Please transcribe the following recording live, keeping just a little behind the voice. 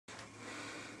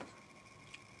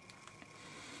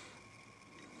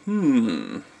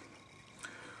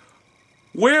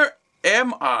Where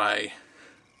am I?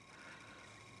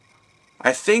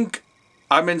 I think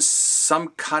I'm in some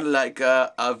kind of like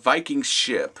a Viking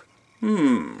ship.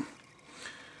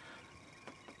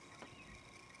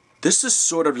 This is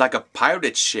sort of like a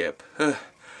pirate ship.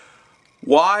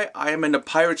 Why I am in a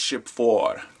pirate ship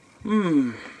for?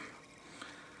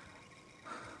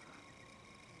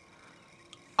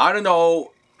 I don't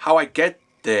know how I get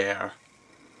there.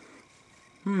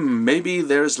 Maybe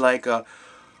there's like a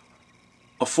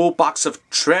full box of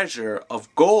treasure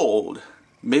of gold.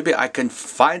 Maybe I can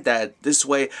find that. This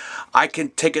way I can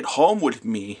take it home with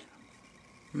me.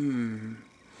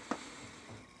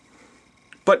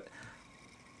 But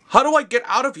how do I get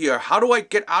out of here? How do I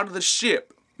get out of the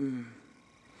ship?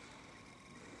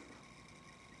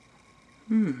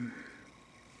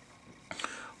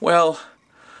 Well,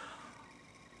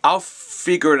 I'll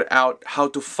figure it out how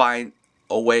to find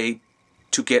a way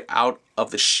to get out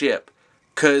of the ship.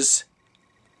 'Cause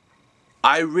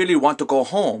I really want to go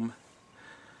home.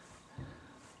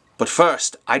 But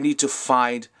first, I need to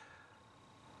find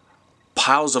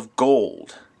piles of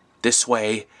gold. This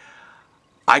way,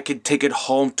 I can take it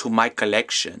home to my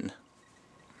collection.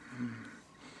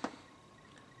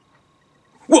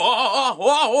 Whoa,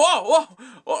 whoa, whoa, whoa,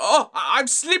 whoa, I'm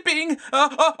slipping.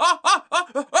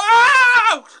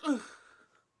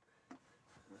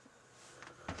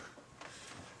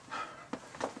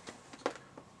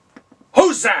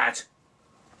 Who's that?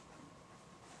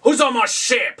 Who's on my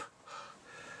ship?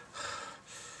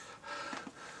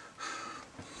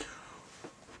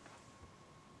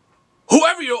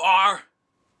 Whoever you are,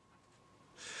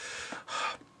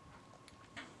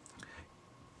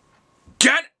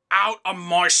 get out of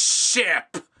my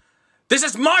ship. This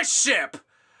is my ship.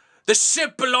 The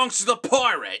ship belongs to the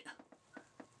pirate.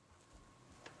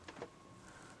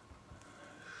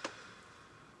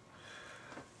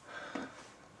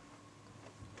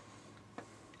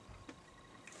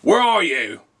 Where are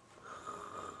you?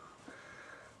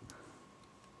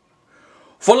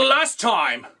 For the last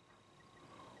time,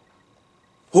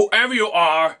 whoever you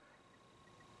are,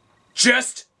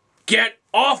 just get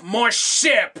off my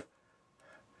ship.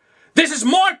 This is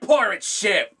my pirate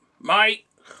ship, mate.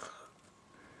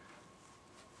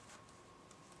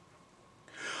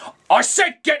 I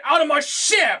said get out of my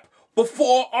ship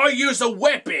before I use a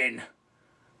weapon.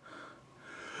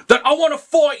 That I want to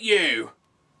fight you.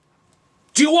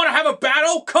 Do you want to have a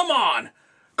battle? Come on.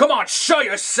 Come on, show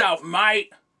yourself,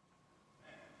 mate.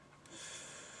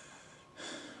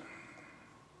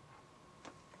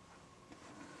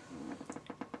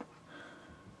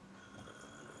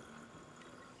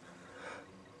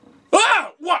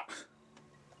 Ah! What?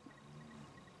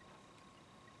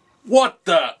 What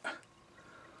the?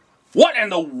 What in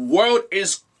the world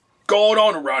is going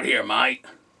on around here, mate?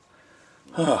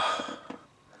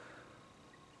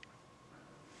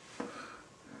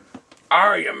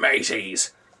 Are you,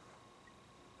 mateys?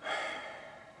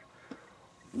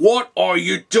 What are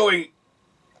you doing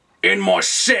in my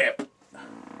ship?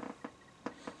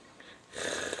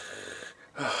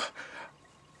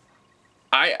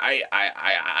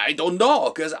 I don't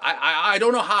know, because I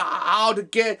don't know how to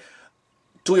get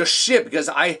to your ship, because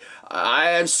I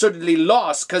am certainly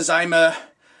lost, because I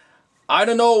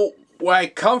don't know where I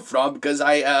come from, because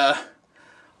I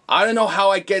don't know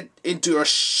how I get into your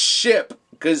ship,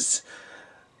 because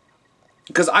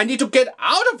I need to get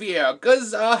out of here,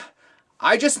 because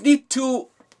I just need to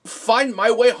find my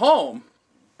way home.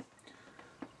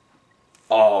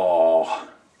 Oh.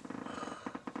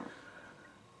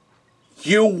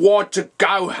 You want to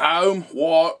go home?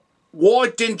 Why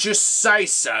didn't you say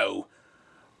so,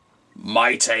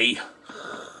 matey?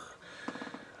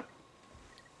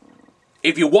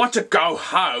 If you want to go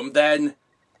home, then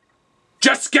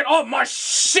just get off my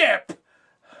ship!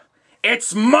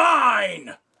 It's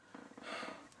mine!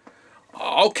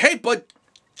 Okay, but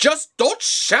just don't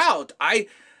shout.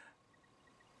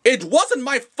 It wasn't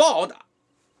my fault.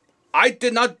 I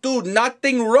did not do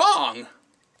nothing wrong.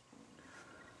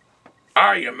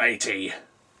 Are you, matey?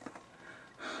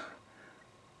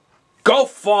 Go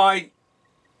find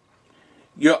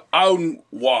your own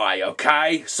way,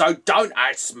 okay? So don't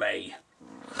ask me.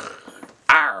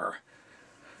 Arr.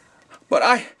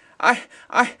 But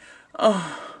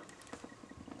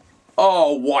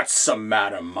oh, what's the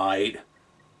matter, mate?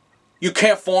 You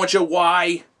can't find your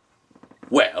way?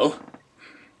 Well,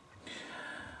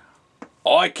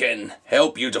 I can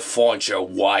help you to find your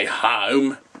way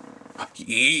home.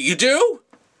 You do?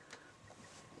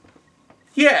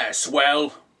 Yes,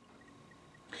 well,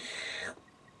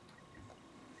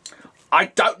 I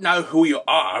don't know who you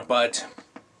are, but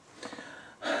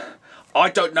I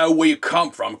don't know where you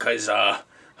come from, cause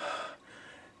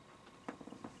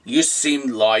you seem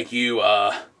like you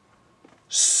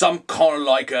some kind of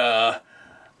like a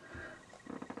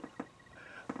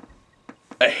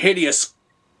hideous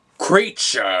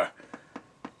creature.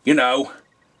 You know,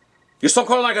 you're some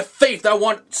kind of like a thief that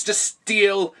wants to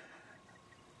steal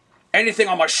anything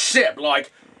on my ship.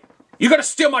 Like, you're gonna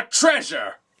steal my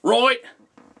treasure, right?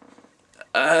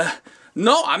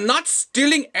 No, I'm not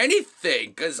stealing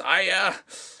anything, cause I'm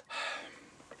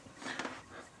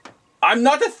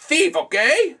not a thief,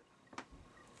 okay?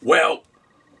 Well,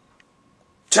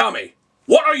 tell me,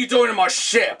 what are you doing in my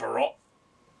ship, alright?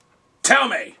 Tell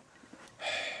me!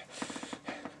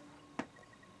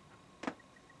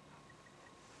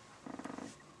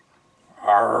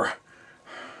 Arr.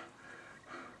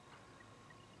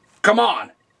 Come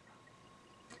on!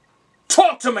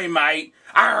 Talk to me, mate!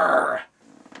 Arr.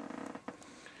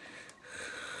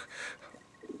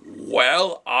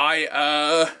 Well,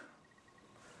 I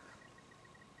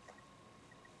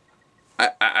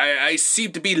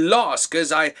seem to be lost,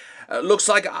 cause looks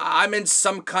like I'm in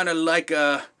some kind of like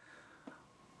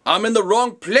I'm in the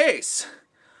wrong place.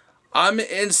 I'm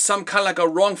in some kind of like a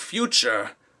wrong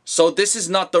future. So this is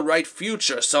not the right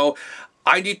future. So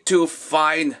I need to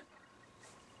find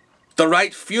the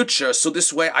right future, so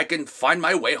this way I can find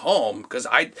my way home. Cause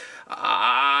I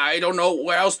don't know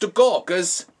where else to go,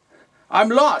 cause I'm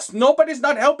lost. Nobody's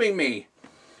not helping me.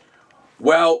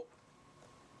 Well,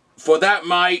 for that,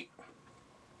 mate,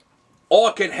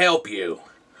 I can help you.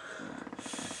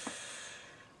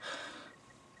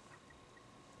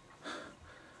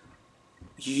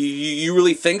 You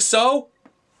really think so?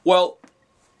 Well,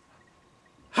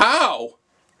 how?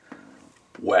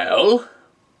 Well,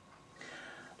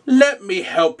 let me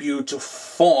help you to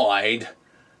find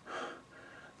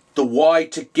the way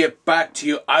to get back to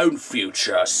your own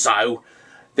future. So,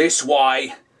 this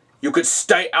way, you could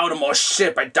stay out of my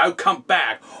ship and don't come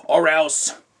back, or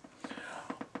else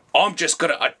I'm just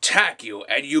gonna attack you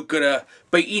and you're gonna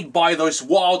be eaten by those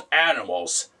wild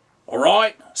animals.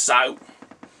 Alright? So,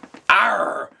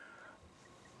 arr!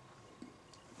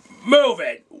 Move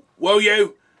it, will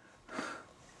you?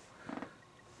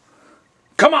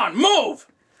 Come on, move!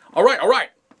 Alright,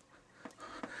 alright.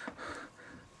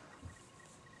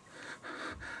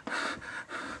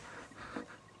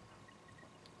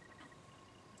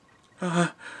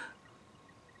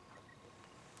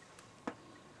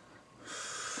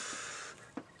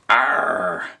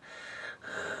 Arr.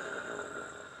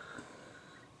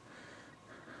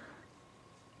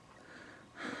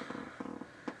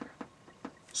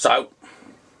 So,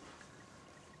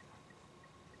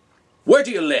 where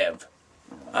do you live?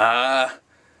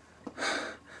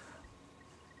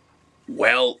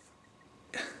 Well,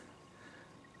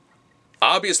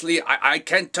 obviously I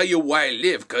can't tell you where I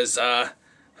live, cause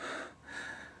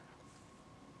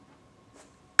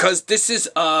this is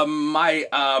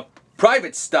my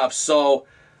private stuff, so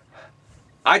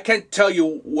I can't tell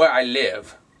you where I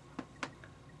live.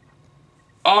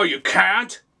 Oh, you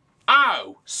can't?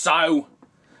 Oh, so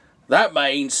that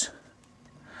means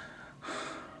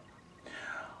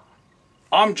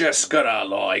I'm just gonna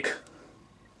like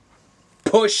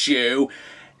push you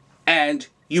and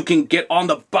you can get on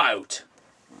the boat.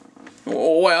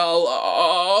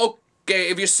 Well, okay,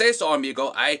 if you say so,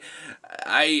 amigo.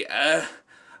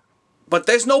 But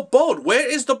there's no boat. Where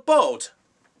is the boat?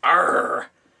 Arr,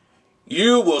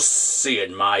 you will see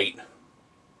it, mate.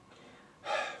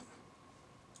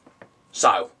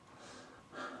 So,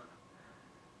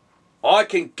 I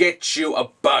can get you a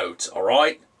boat,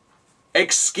 alright?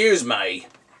 Excuse me.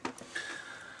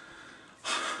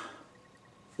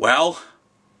 Well,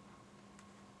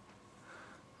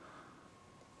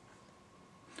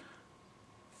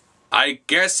 I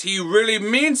guess he really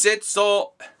means it,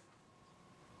 so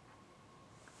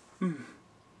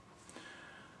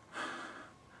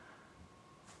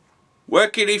where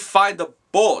can he find the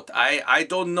boat? I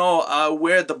don't know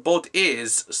where the boat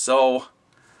is, so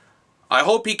I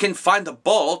hope he can find the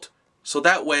boat, so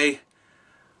that way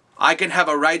I can have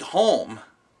a ride home.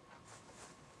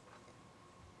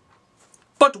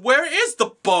 But where is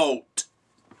the boat?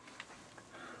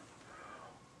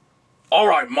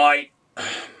 Alright, mate.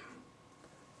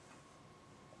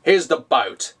 Here's the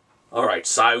boat. Alright,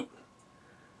 so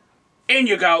in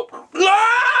you go.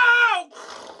 No!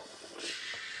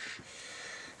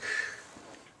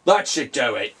 That should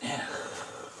do it.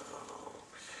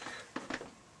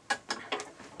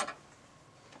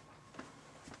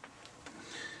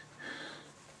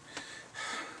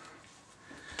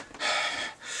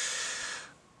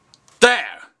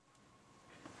 There.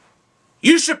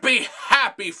 You should be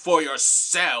happy for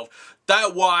yourself.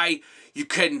 That way you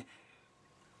can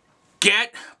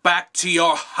get back to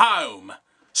your home.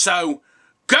 So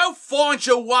go find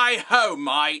your way home,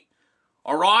 mate.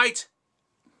 Alright?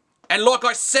 And like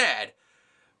I said,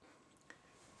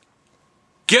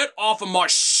 get off of my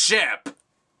ship.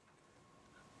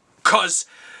 'Cause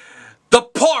the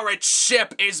pirate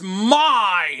ship is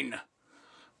mine.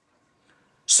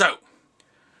 So,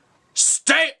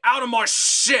 stay out of my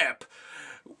ship.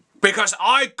 Because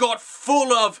I got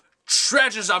full of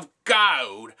treasures of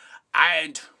gold.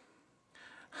 And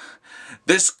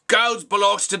this gold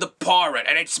belongs to the pirate.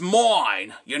 And it's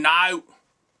mine, you know?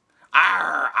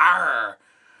 Arr, arr.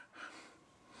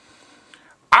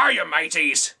 Are you,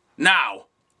 mateys? Now,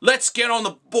 let's get on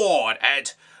the board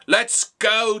and let's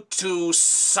go to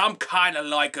some kind of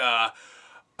like a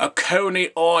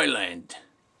Coney Island.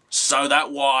 So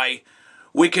that way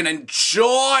we can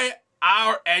enjoy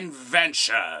our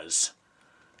adventures.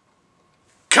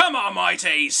 Come on,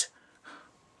 mateys.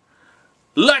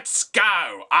 Let's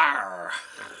go. Arr.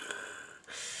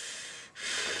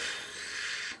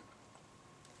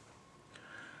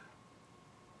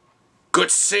 Good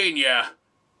seeing you,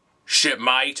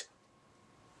 shipmate.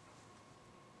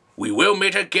 We will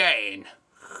meet again.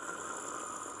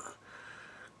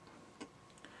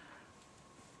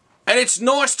 And it's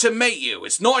nice to meet you.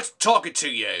 It's nice talking to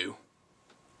you.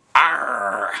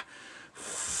 Arr.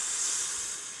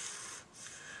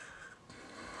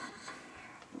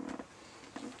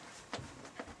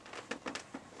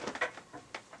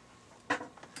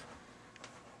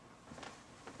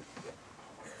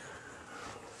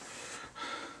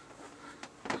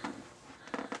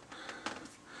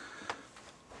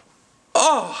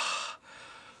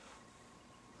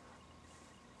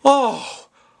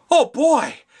 Oh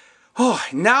boy. Oh,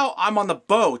 now I'm on the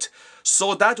boat.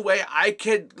 So that way I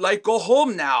could like go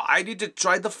home now. I need to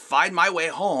try to find my way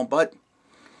home, but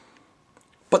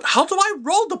how do I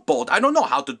roll the boat? I don't know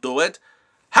how to do it.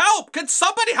 Help! Can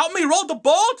somebody help me roll the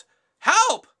boat?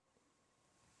 Help!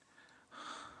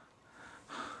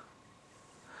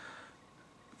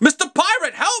 Mr.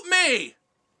 Pirate, help me!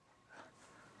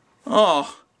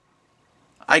 Oh.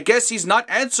 I guess he's not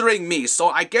answering me, so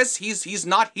I guess he's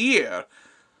not here.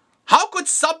 How could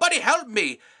somebody help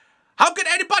me? How could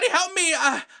anybody help me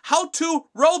how to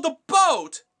roll the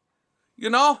boat? You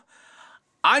know,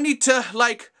 I need to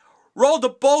like roll the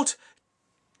boat,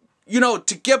 you know,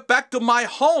 to get back to my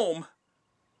home.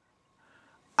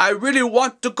 I really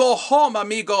want to go home,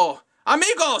 amigo.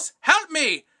 Amigos, help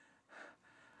me.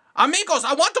 Amigos,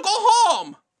 I want to go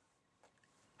home.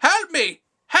 Help me.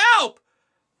 Help.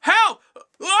 Help.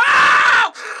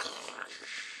 Ah!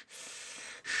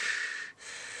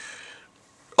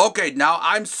 Okay, now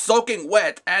I'm soaking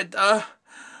wet and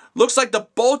looks like the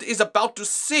boat is about to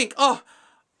sink. Oh,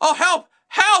 help!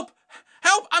 Help!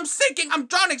 Help! I'm sinking! I'm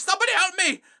drowning! Somebody help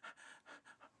me!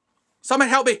 Someone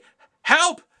help me!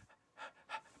 Help!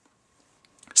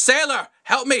 Sailor,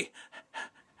 help me!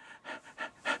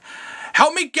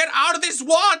 Help me get out of this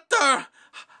water!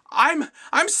 I'm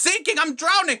sinking! I'm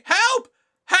drowning! Help!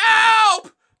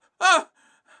 Help!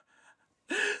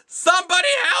 Somebody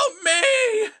help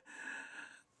me!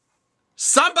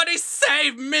 Somebody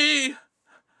save me!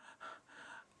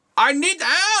 I need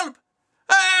help!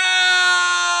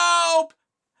 Help!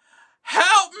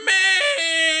 Help me!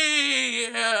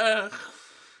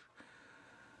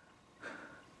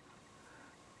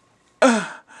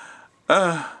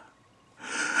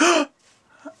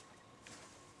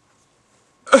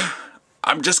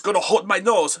 I'm just gonna hold my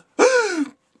nose.